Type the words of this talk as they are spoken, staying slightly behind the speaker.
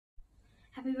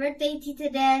Happy birthday, Tita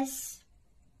Des.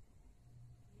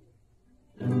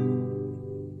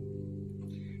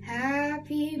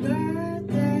 Happy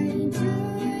birthday to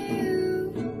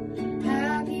you.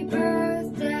 Happy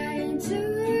birthday to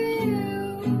you.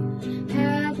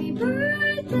 Happy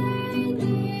birthday,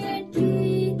 dear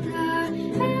Tita.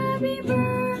 Happy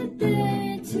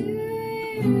birthday to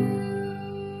you.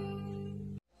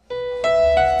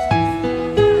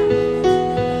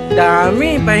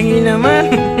 Dami, pahingi naman.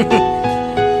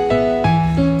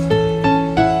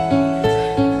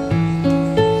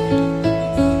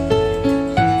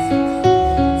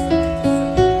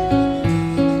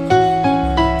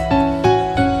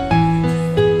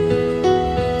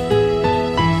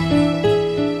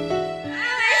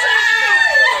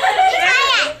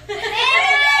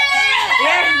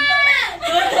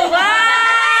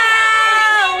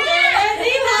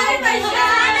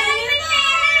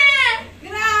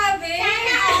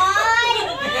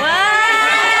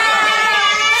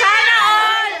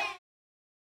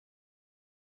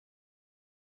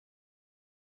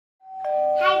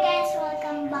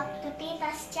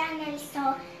 Channel. So,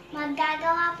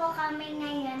 maggagawa po kami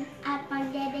ngayon at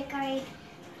magde-decorate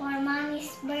for Mommy's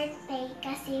birthday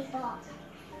kasi po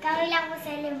kami lang po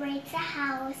celebrate sa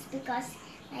house because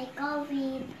may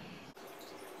COVID.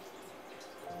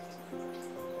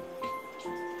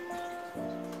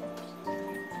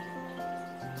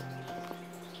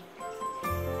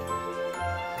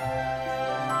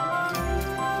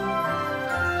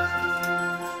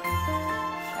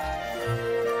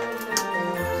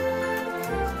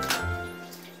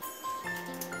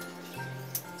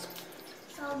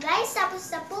 Guys, tapos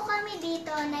na po kami dito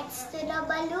next to the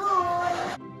balloon.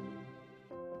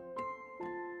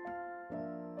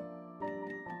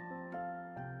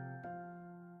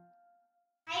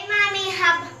 Hi, Mommy!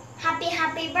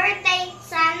 Happy birthday!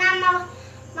 Sana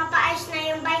mapaayos na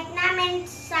yung bike namin.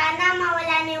 Sana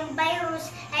mawala na yung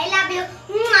virus. I love you!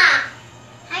 Mwah!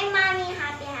 Hi, Mommy!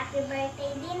 Happy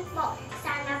birthday din po.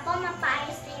 Sana po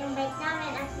mapaayos na yung bike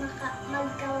namin at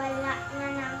magkawala na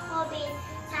ng COVID.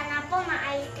 Sana po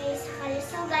maayos kayo sa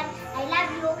kalusugan. I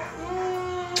love you.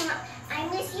 I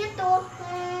miss you too.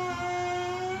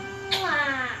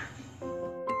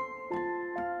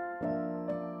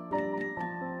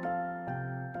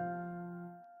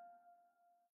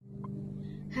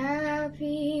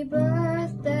 Happy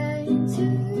birthday to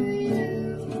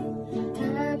you.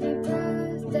 Happy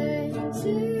birthday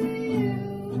to you.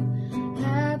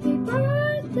 Happy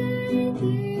birthday,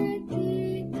 dear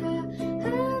Tita.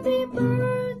 Happy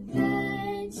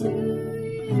birthday to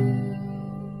you.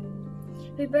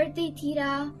 Happy birthday,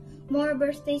 Tita. More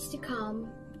birthdays to come.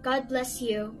 God bless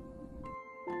you.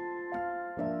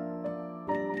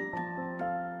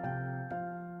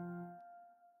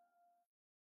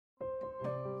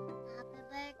 Happy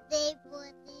birthday po,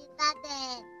 Tita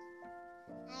Des.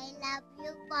 I love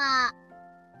you po.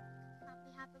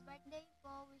 Happy birthday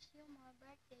po. Wish you more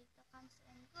birthday to come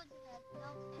and good health,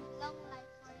 love, and long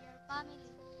life for your family.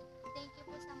 Thank you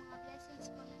po sa mga blessings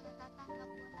po na natatanggap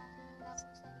po namin mula po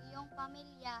sa iyong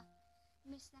pamilya.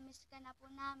 Miss na miss ka na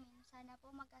po namin. Sana po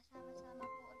magkasama-sama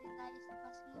po ulit tayo sa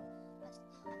Pasko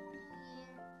at New Year.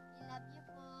 We love you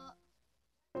po.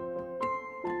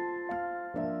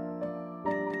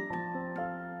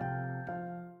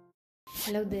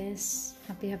 Hello Des,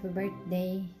 happy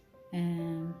birthday.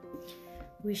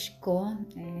 Wish ko,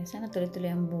 sana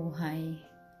tuloy-tuloy ang buhay.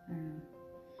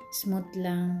 Smooth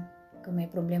lang. Kung may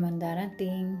problema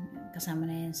darating, kasama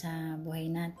na yan sa buhay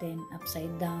natin,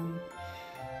 upside down.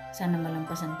 Sana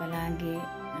malampasan palagi.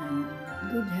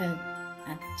 Good health.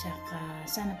 At saka,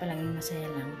 sana palaging masaya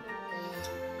lang.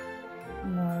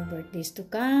 More birthdays to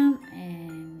come,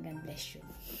 and God bless you.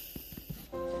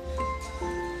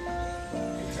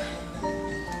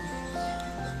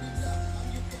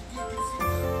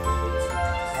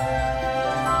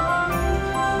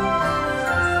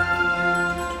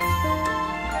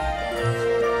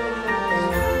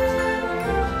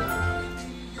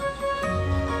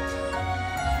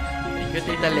 Thank you,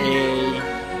 Tita Lay.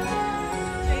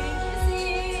 Thank you,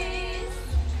 sis.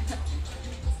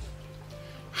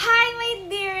 Hi,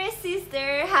 my dearest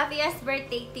sister. Happiest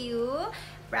birthday to you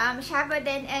from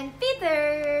Shabaden and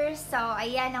Peter. So,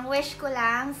 ayan, ang wish ko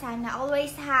lang. Sana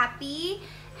always happy,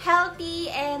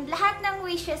 healthy, and lahat ng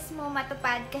wishes mo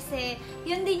matupad kasi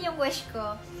yun din yung wish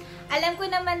ko. Alam ko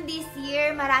naman this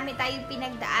year, marami tayong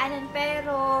pinagdaanan,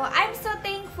 pero I'm so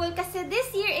thankful kasi this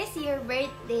year is your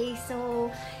birthday. So,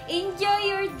 enjoy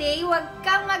your day. Huwag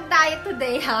kang mag-diet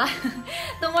today, ha?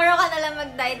 Tomorrow ka na lang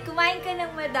mag-diet. Kumain ka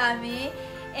ng madami.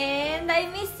 And I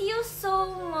miss you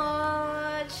so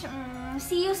much.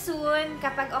 See you soon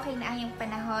kapag okay na ang iyong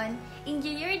panahon.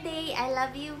 Enjoy your day. I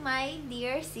love you, my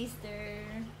dear sister.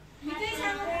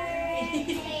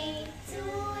 Birthday to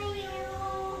you.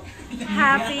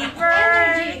 Happy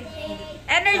birthday!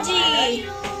 Energy!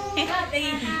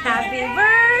 Happy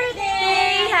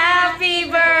birthday! Happy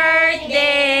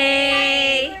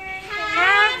birthday!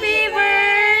 Happy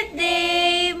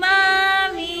birthday,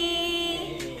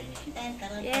 Mommy!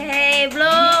 Yay!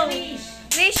 Blow!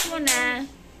 Wish mo na.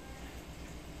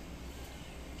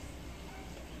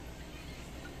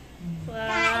 Wow.